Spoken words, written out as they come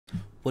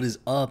What is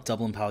up,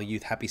 Dublin Powell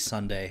Youth? Happy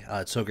Sunday.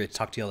 It's so great to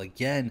talk to y'all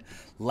again.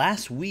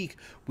 Last week,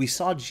 we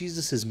saw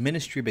Jesus'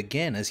 ministry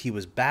begin as he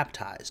was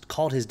baptized,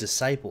 called his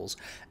disciples,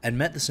 and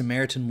met the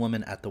Samaritan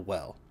woman at the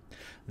well.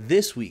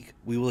 This week,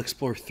 we will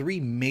explore three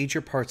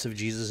major parts of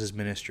Jesus'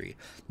 ministry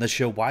that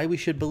show why we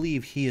should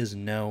believe he is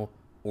no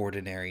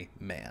ordinary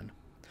man.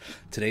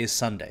 Today is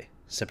Sunday,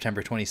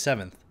 September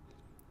 27th.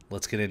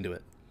 Let's get into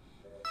it.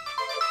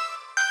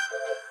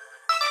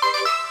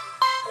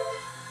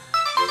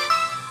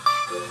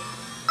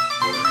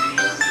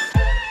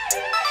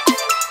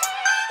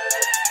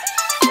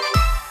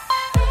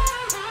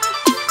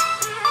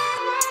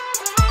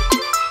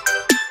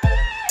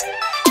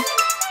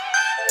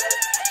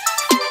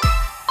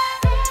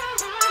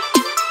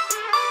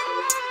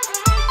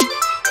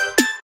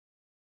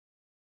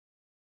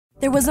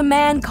 There was a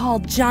man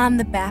called John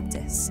the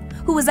Baptist,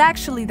 who was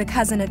actually the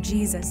cousin of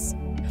Jesus.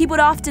 He would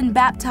often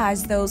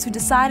baptize those who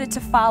decided to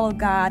follow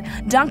God,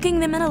 dunking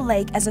them in a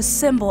lake as a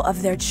symbol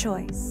of their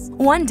choice.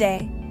 One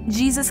day,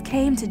 Jesus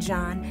came to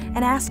John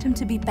and asked him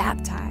to be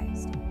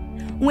baptized.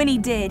 When he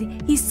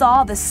did, he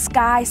saw the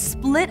sky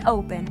split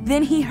open.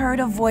 Then he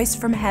heard a voice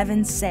from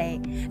heaven say,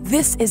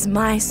 "This is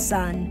my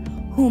son,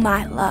 whom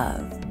I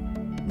love."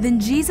 Then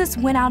Jesus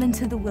went out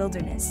into the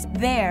wilderness.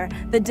 There,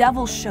 the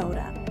devil showed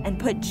up and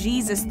put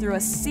Jesus through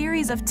a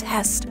series of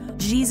tests.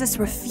 Jesus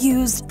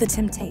refused the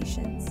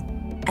temptations,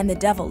 and the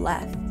devil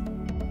left.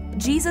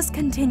 Jesus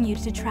continued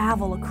to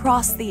travel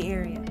across the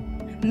area,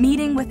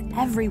 meeting with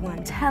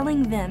everyone,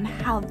 telling them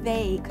how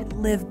they could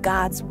live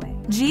God's way.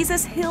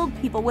 Jesus healed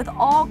people with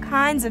all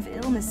kinds of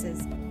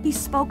illnesses. He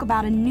spoke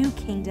about a new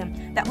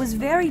kingdom that was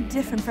very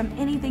different from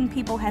anything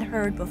people had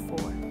heard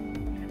before.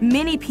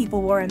 Many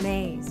people were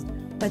amazed,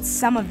 but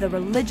some of the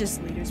religious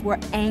leaders were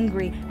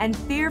angry and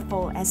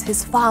fearful as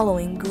his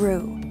following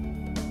grew.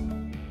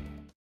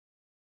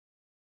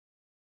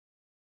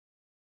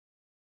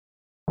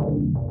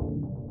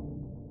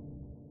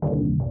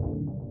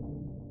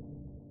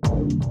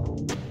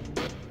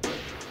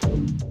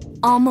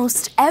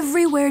 Almost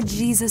everywhere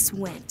Jesus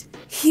went,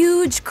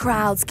 huge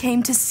crowds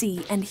came to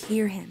see and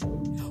hear him.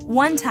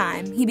 One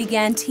time, he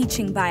began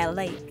teaching by a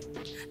lake.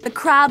 The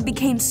crowd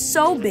became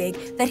so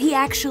big that he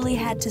actually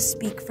had to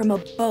speak from a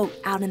boat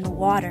out in the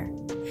water.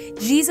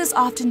 Jesus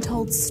often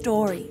told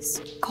stories,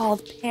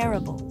 called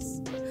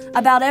parables,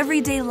 about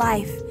everyday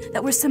life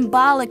that were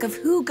symbolic of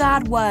who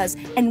God was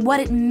and what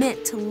it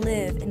meant to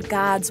live in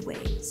God's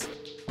ways.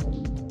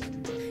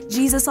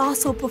 Jesus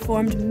also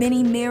performed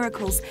many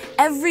miracles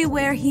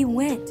everywhere he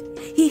went.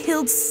 He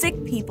healed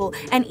sick people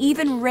and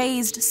even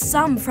raised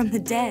some from the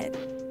dead.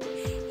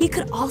 He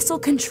could also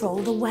control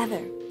the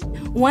weather.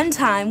 One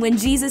time, when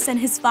Jesus and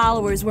his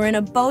followers were in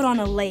a boat on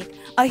a lake,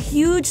 a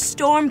huge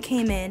storm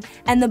came in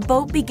and the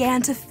boat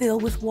began to fill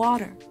with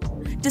water.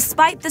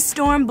 Despite the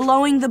storm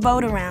blowing the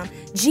boat around,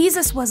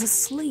 Jesus was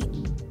asleep.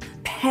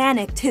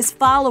 Panicked, his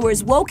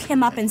followers woke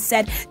him up and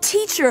said,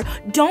 "Teacher,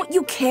 don't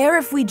you care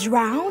if we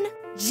drown?"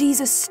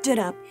 Jesus stood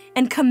up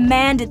and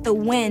commanded the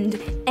wind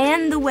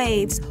and the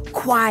waves,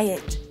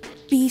 "Quiet,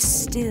 be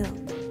still."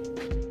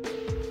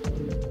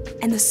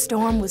 And the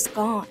storm was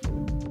gone.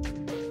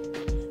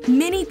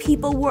 Many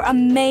people were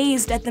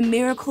amazed at the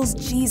miracles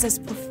Jesus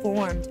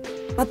performed,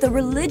 but the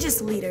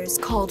religious leaders,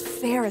 called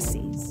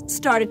Pharisees,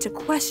 started to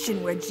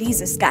question where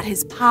Jesus got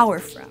his power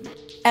from.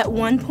 At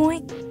one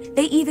point,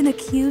 they even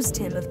accused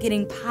him of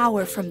getting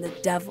power from the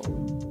devil.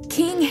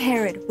 King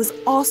Herod was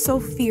also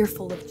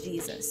fearful of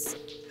Jesus.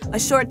 A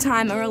short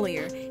time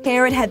earlier,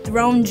 Herod had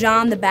thrown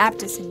John the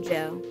Baptist in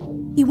jail.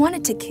 He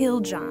wanted to kill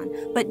John,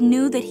 but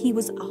knew that he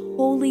was a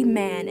holy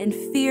man and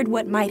feared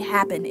what might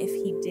happen if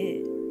he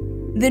did.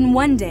 Then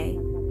one day,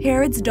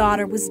 Herod's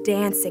daughter was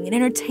dancing and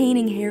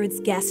entertaining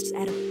Herod's guests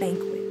at a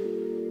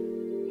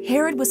banquet.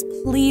 Herod was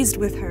pleased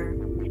with her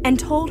and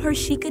told her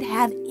she could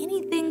have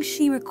anything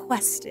she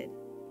requested.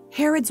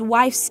 Herod's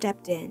wife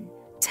stepped in,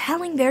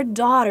 telling their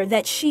daughter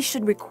that she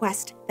should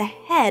request the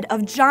head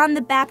of John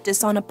the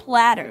Baptist on a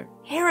platter.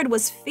 Herod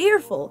was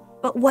fearful,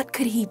 but what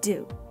could he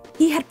do?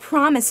 He had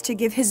promised to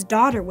give his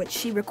daughter what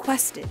she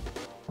requested,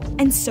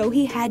 and so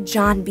he had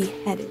John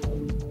beheaded.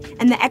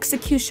 And the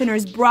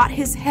executioners brought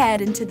his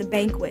head into the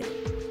banquet.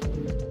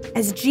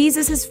 As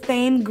Jesus'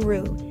 fame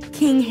grew,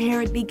 King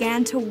Herod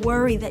began to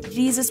worry that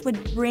Jesus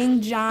would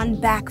bring John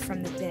back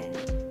from the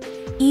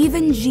dead.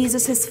 Even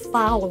Jesus'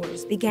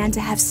 followers began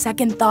to have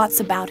second thoughts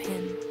about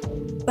him.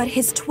 But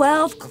his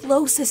 12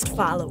 closest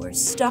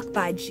followers stuck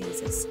by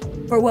Jesus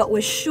for what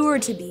was sure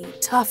to be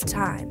tough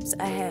times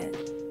ahead.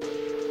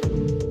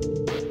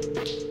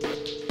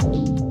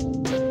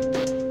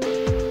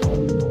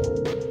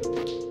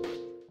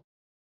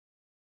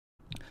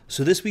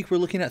 So this week we're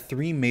looking at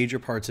three major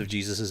parts of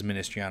Jesus'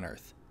 ministry on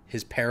earth: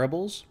 his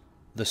parables,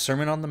 the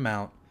Sermon on the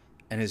Mount,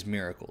 and his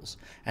miracles,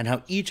 and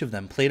how each of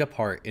them played a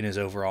part in his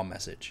overall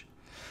message.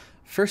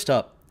 First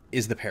up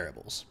is the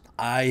parables.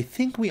 I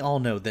think we all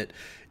know that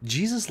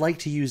Jesus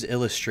liked to use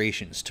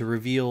illustrations to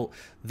reveal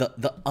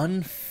the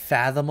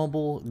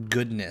unfathomable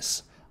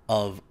goodness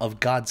of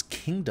God's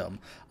kingdom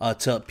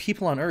to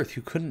people on earth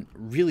who couldn't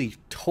really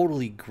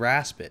totally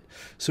grasp it.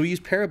 So he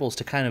used parables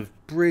to kind of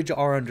bridge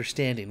our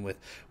understanding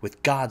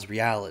with God's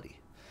reality.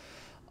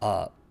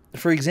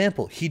 For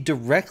example, he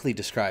directly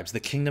describes the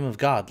kingdom of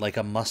God like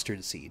a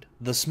mustard seed,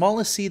 the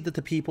smallest seed that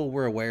the people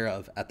were aware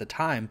of at the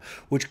time,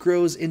 which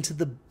grows into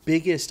the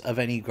biggest of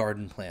any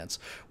garden plants,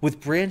 with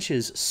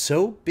branches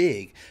so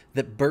big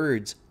that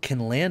birds can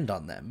land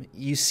on them.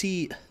 You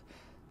see,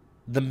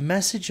 the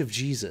message of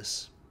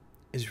Jesus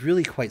is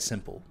really quite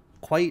simple,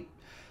 quite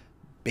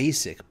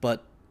basic,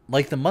 but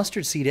like the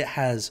mustard seed, it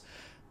has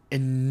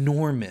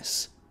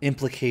enormous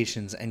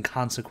implications and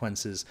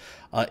consequences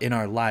in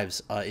our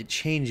lives. It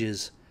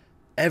changes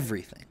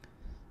everything.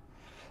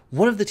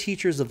 One of the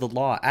teachers of the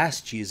law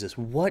asked Jesus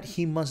what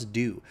he must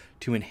do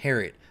to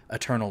inherit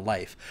eternal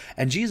life,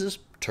 and Jesus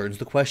turns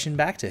the question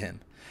back to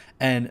him.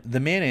 And the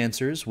man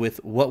answers with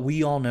what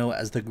we all know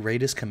as the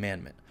greatest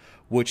commandment,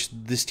 which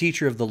this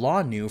teacher of the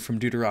law knew from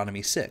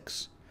Deuteronomy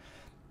 6.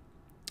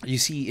 You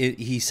see,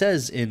 he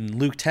says in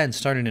Luke 10,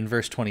 starting in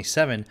verse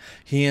 27,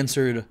 he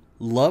answered,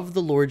 "Love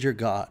the Lord your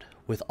God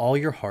with all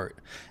your heart,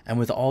 and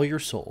with all your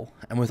soul,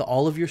 and with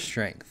all of your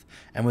strength,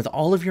 and with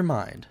all of your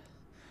mind,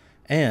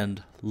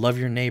 and love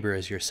your neighbor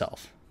as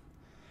yourself."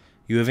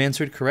 "You have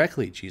answered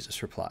correctly,"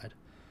 Jesus replied.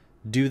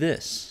 "Do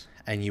this,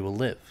 and you will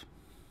live."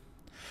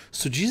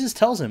 So Jesus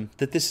tells him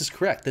that this is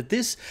correct, that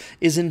this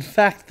is in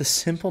fact the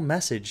simple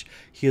message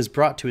he has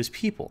brought to his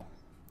people.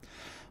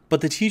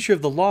 But the teacher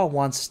of the law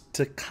wants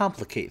to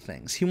complicate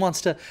things. He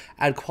wants to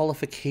add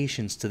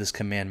qualifications to this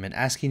commandment,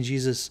 asking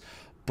Jesus,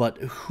 "But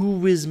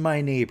who is my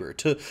neighbor?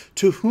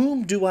 To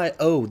whom do I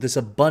owe this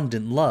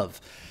abundant love?"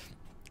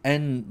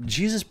 And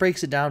Jesus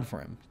breaks it down for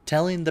him,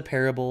 telling the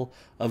parable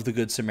of the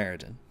Good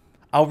Samaritan.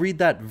 I'll read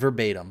that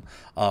verbatim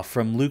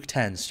from Luke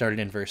 10, starting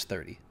in verse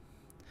 30.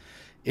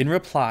 In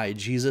reply,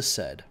 Jesus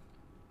said,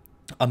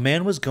 "A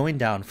man was going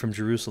down from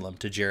Jerusalem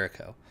to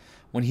Jericho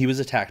when he was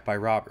attacked by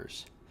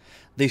robbers.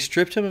 They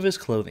stripped him of his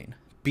clothing,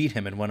 beat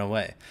him, and went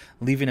away,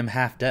 leaving him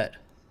half dead.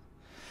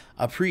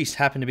 A priest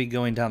happened to be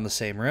going down the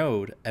same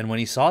road, and when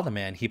he saw the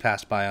man, he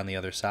passed by on the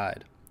other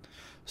side.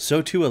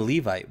 So too a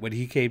Levite, when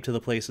he came to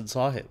the place and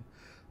saw him,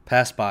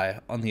 passed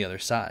by on the other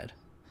side.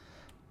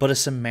 But a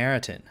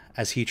Samaritan,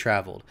 as he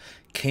traveled,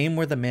 came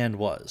where the man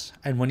was,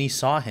 and when he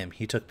saw him,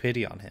 he took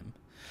pity on him.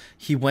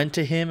 He went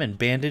to him and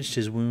bandaged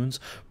his wounds,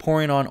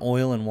 pouring on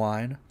oil and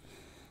wine.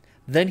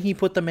 Then he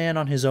put the man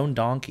on his own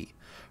donkey,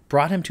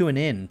 brought him to an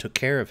inn, and took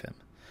care of him.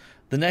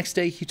 The next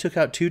day he took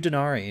out 2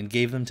 denarii and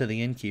gave them to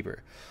the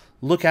innkeeper.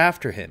 'Look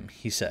after him,'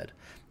 he said,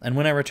 'and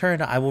when I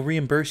return I will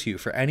reimburse you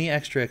for any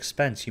extra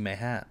expense you may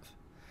have.'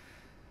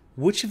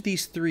 Which of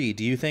these 3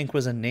 do you think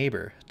was a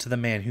neighbor to the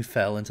man who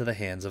fell into the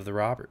hands of the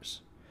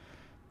robbers?"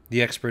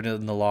 The expert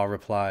in the law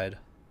replied,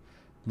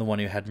 "The one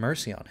who had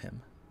mercy on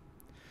him."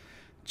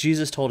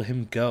 Jesus told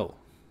him, "Go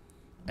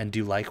and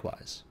do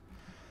likewise."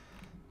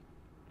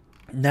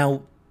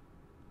 Now,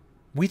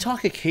 we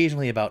talk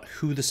occasionally about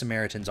who the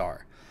Samaritans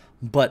are,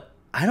 but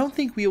I don't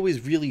think we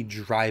always really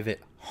drive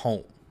it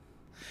home.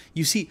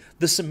 You see,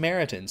 the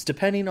Samaritans,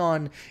 depending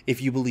on if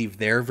you believe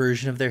their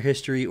version of their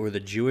history or the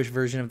Jewish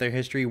version of their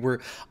history, were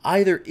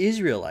either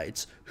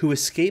Israelites who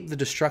escaped the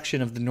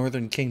destruction of the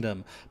northern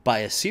kingdom by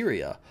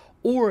Assyria,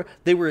 or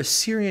they were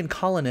Assyrian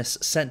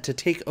colonists sent to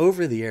take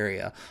over the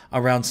area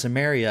around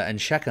Samaria and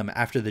Shechem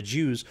after the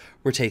Jews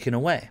were taken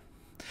away.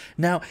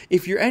 Now,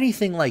 if you're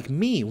anything like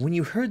me, when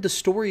you heard the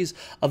stories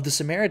of the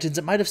Samaritans,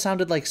 it might have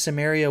sounded like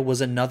Samaria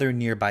was another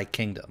nearby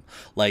kingdom,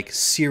 like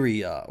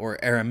Syria or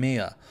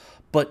Aramea.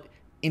 But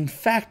in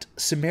fact,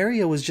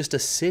 Samaria was just a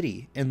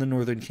city in the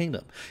northern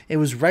kingdom. It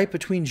was right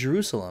between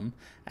Jerusalem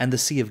and the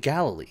Sea of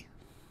Galilee.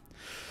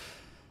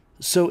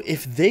 So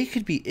if they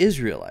could be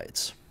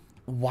Israelites,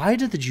 why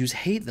did the Jews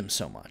hate them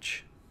so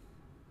much?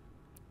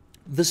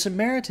 The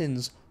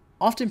Samaritans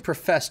often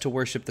profess to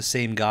worship the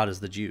same God as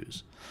the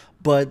Jews,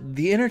 but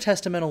the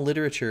intertestamental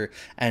literature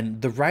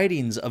and the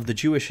writings of the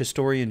Jewish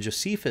historian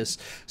Josephus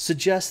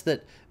suggest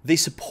that they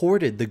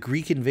supported the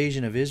Greek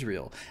invasion of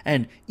Israel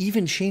and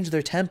even changed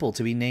their temple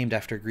to be named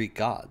after Greek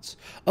gods.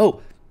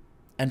 Oh,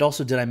 and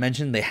also did I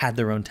mention they had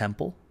their own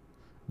temple?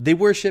 They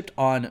worshipped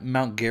on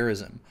Mount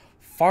Gerizim,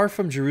 far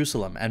from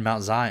Jerusalem and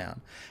Mount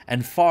Zion,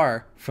 and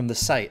far from the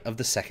site of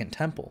the Second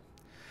Temple.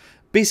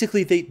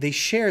 Basically, they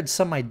shared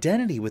some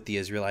identity with the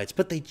Israelites,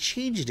 but they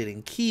changed it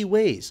in key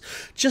ways,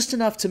 just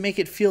enough to make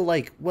it feel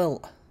like,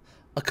 well,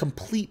 a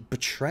complete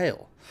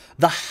betrayal.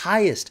 The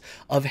highest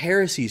of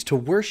heresies to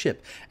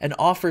worship and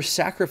offer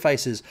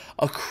sacrifices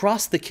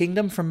across the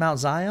kingdom from Mount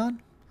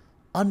Zion?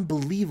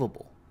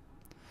 Unbelievable.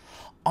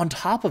 On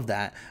top of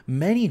that,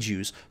 many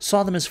Jews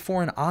saw them as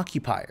foreign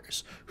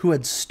occupiers who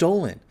had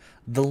stolen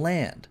the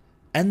land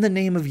and the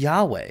name of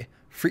Yahweh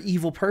for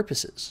evil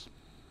purposes.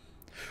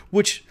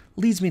 Which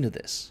leads me to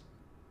this.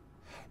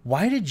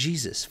 Why did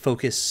Jesus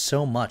focus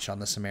so much on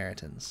the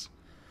Samaritans?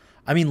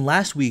 I mean,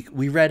 last week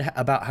we read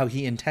about how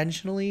he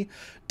intentionally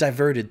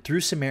diverted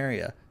through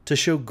Samaria to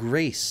show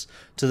grace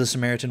to the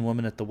Samaritan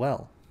woman at the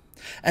well.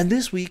 And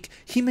this week,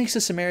 he makes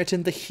a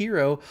Samaritan the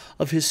hero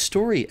of his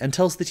story and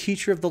tells the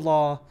teacher of the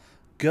law,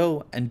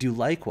 "Go and do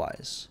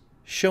likewise,"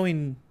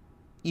 showing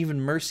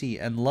even mercy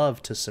and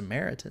love to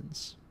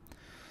Samaritans.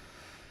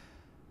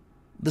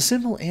 The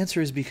simple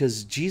answer is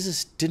because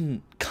Jesus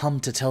didn't come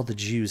to tell the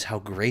Jews how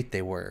great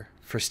they were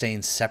for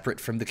staying separate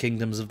from the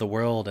kingdoms of the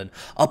world and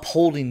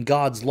upholding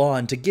God's law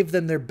and to give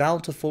them their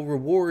bountiful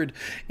reward.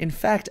 In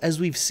fact, as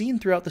we've seen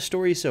throughout the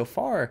story so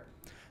far,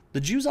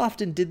 the Jews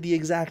often did the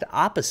exact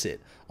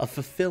opposite of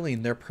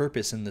fulfilling their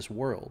purpose in this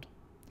world.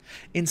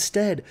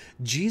 Instead,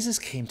 Jesus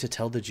came to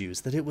tell the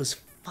Jews that it was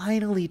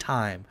finally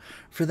time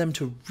for them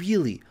to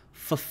really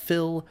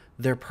fulfill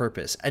their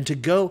purpose and to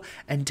go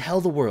and tell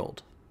the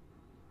world,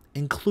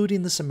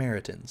 including the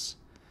Samaritans,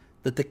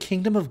 that the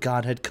kingdom of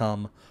God had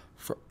come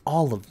for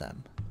all of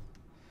them.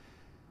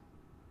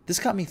 This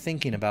got me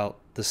thinking about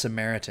the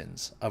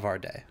Samaritans of our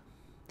day,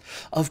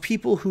 of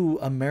people who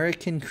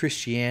American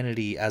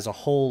Christianity as a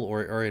whole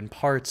or in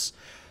parts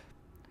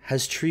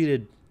has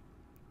treated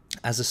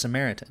as a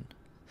Samaritan.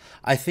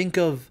 I think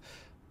of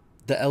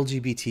the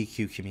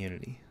LGBTQ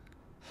community,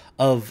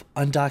 of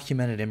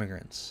undocumented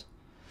immigrants,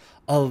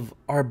 of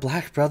our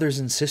black brothers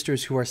and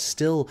sisters who are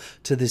still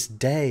to this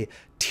day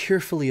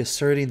tearfully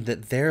asserting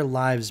that their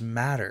lives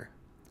matter,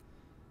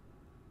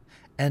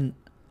 and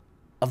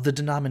of the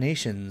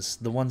denominations,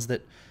 the ones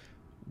that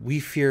we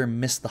fear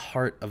miss the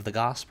heart of the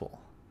gospel.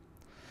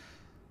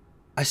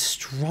 I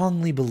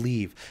strongly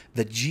believe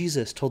that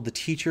Jesus told the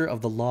teacher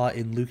of the law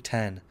in Luke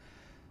 10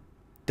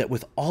 that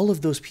with all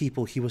of those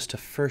people he was to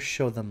first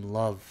show them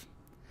love,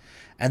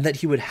 and that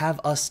he would have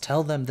us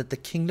tell them that the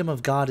kingdom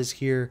of God is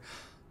here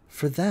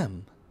for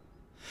them,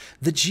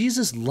 that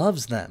Jesus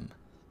loves them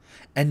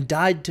and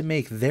died to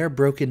make their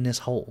brokenness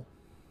whole.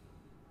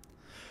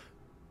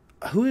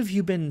 Who have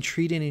you been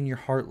treating in your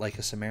heart like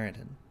a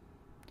Samaritan?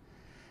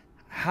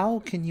 How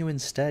can you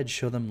instead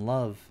show them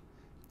love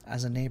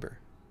as a neighbor?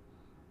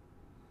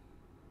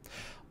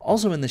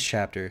 Also in this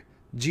chapter,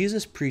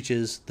 Jesus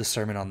preaches the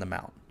Sermon on the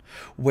Mount,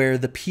 where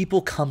the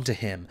people come to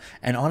him,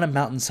 and on a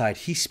mountainside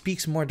he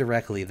speaks more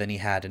directly than he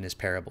had in his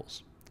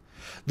parables.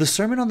 The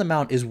Sermon on the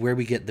Mount is where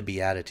we get the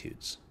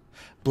Beatitudes.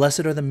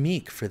 Blessed are the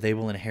meek, for they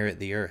will inherit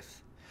the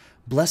earth.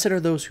 Blessed are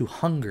those who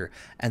hunger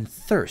and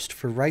thirst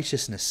for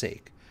righteousness'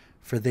 sake,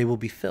 for they will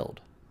be filled.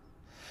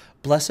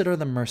 Blessed are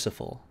the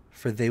merciful,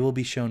 for they will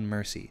be shown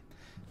mercy,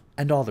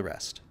 and all the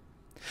rest.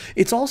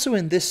 It's also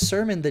in this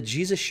sermon that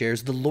Jesus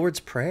shares the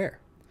Lord's Prayer,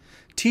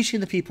 teaching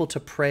the people to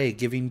pray,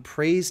 giving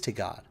praise to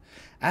God,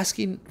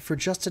 asking for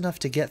just enough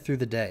to get through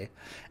the day,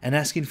 and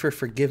asking for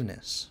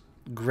forgiveness,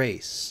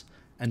 grace,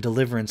 and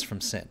deliverance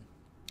from sin.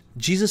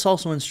 Jesus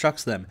also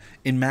instructs them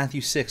in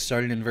Matthew 6,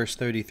 starting in verse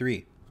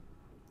 33.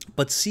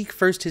 But seek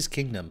first his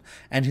kingdom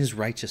and his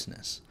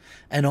righteousness,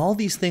 and all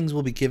these things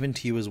will be given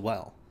to you as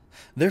well.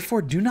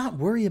 Therefore, do not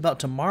worry about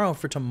tomorrow,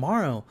 for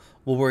tomorrow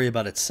will worry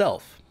about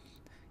itself.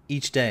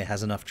 Each day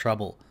has enough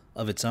trouble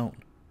of its own.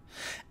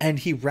 And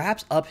he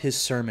wraps up his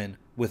sermon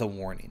with a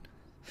warning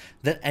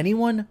that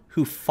anyone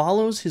who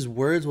follows his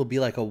words will be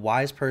like a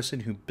wise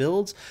person who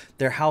builds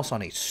their house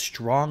on a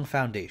strong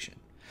foundation,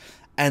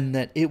 and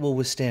that it will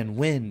withstand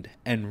wind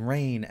and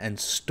rain and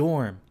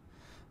storm.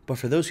 But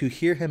for those who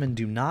hear him and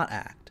do not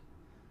act,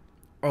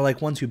 are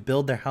like ones who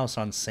build their house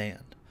on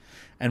sand,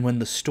 and when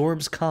the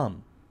storms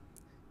come,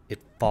 it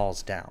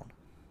falls down.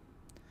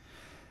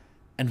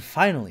 And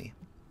finally,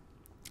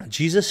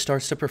 Jesus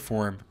starts to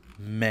perform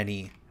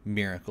many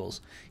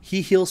miracles.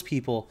 He heals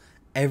people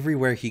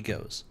everywhere he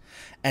goes,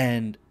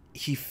 and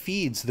he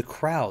feeds the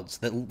crowds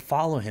that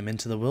follow him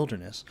into the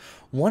wilderness.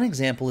 One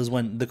example is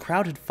when the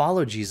crowd had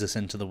followed Jesus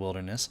into the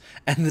wilderness,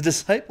 and the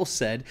disciples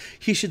said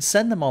he should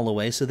send them all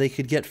away so they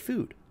could get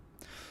food.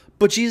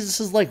 But Jesus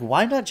is like,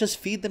 why not just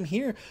feed them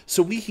here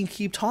so we can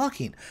keep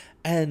talking?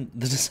 And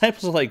the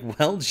disciples are like,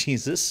 well,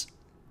 Jesus,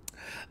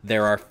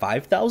 there are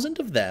 5,000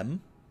 of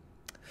them,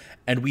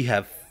 and we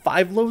have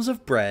 5 loaves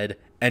of bread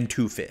and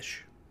 2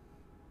 fish.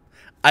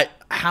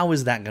 How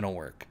is that going to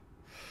work?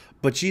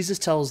 But Jesus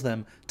tells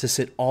them to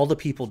sit all the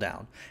people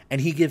down,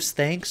 and he gives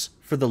thanks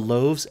for the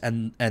loaves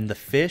and the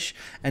fish,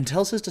 and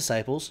tells his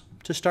disciples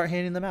to start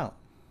handing them out.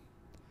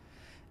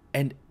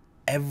 And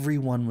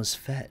everyone was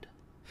fed.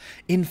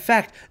 In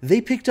fact,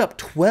 they picked up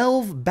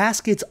 12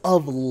 baskets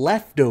of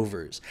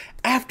leftovers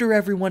after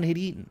everyone had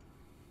eaten.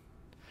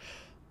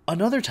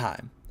 Another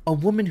time, a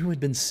woman who had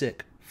been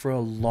sick for a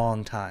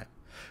long time,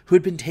 who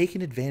had been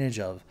taken advantage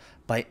of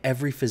by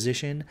every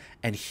physician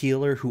and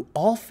healer who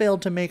all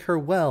failed to make her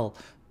well,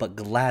 but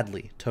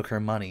gladly took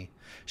her money.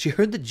 She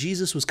heard that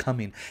Jesus was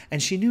coming,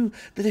 and she knew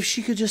that if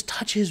she could just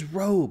touch his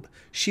robe,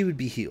 she would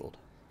be healed.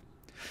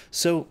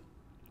 So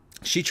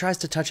she tries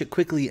to touch it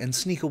quickly and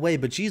sneak away,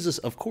 but Jesus,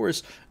 of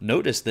course,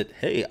 noticed that,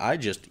 hey, I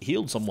just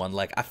healed someone,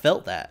 like I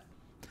felt that.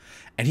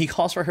 And he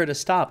calls for her to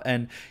stop,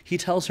 and he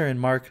tells her in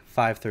Mark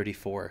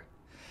 5:34,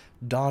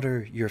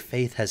 "Daughter, your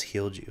faith has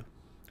healed you.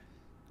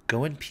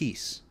 Go in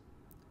peace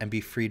and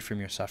be freed from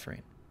your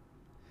suffering."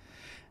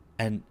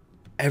 And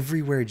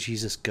everywhere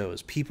Jesus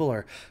goes, people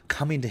are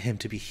coming to him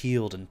to be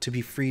healed and to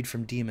be freed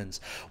from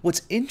demons.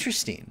 What's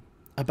interesting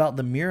about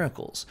the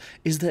miracles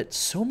is that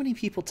so many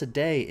people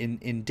today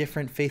in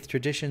different faith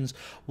traditions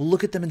will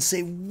look at them and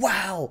say,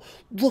 wow,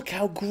 look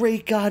how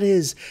great God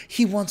is.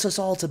 He wants us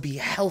all to be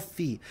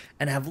healthy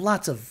and have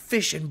lots of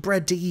fish and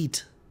bread to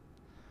eat.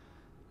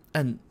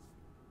 And,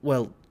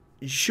 well,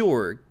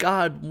 sure,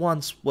 God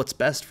wants what's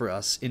best for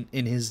us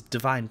in his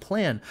divine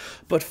plan,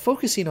 but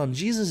focusing on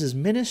Jesus'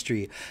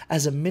 ministry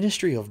as a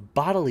ministry of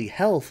bodily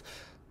health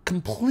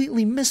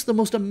completely missed the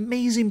most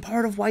amazing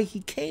part of why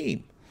he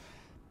came.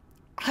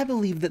 I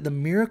believe that the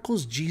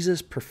miracles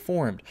Jesus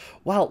performed,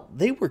 while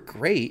they were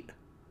great,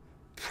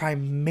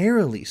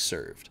 primarily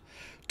served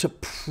to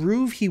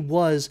prove he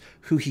was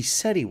who he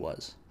said he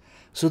was,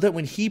 so that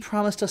when he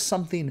promised us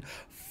something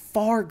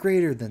far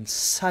greater than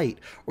sight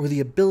or the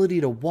ability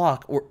to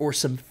walk or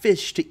some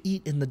fish to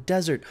eat in the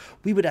desert,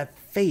 we would have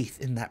faith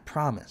in that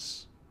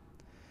promise.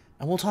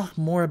 And we'll talk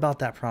more about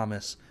that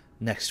promise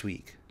next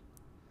week.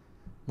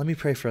 Let me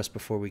pray for us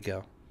before we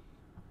go.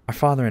 Our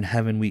Father in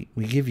heaven, we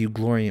give you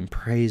glory and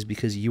praise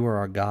because you are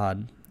our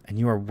God and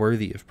you are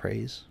worthy of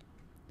praise.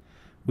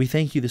 We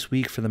thank you this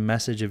week for the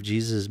message of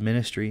Jesus'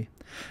 ministry,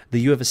 that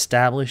you have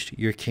established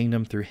your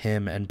kingdom through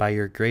him, and by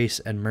your grace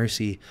and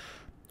mercy,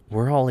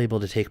 we're all able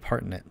to take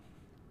part in it.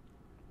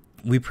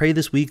 We pray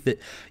this week that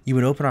you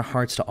would open our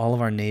hearts to all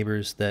of our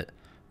neighbors, that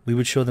we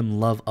would show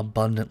them love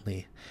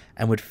abundantly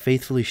and would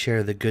faithfully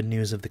share the good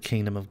news of the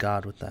kingdom of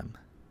God with them.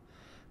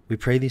 We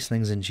pray these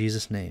things in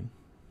Jesus' name.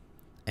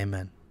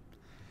 Amen.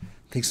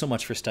 Thanks so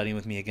much for studying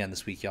with me again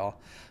this week, y'all.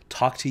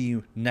 Talk to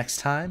you next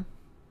time.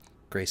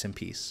 Grace and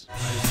peace.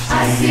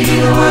 I see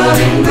the world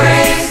in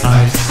grace.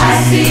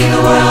 I see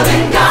the world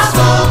in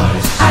gospel.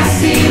 I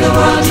see the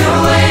world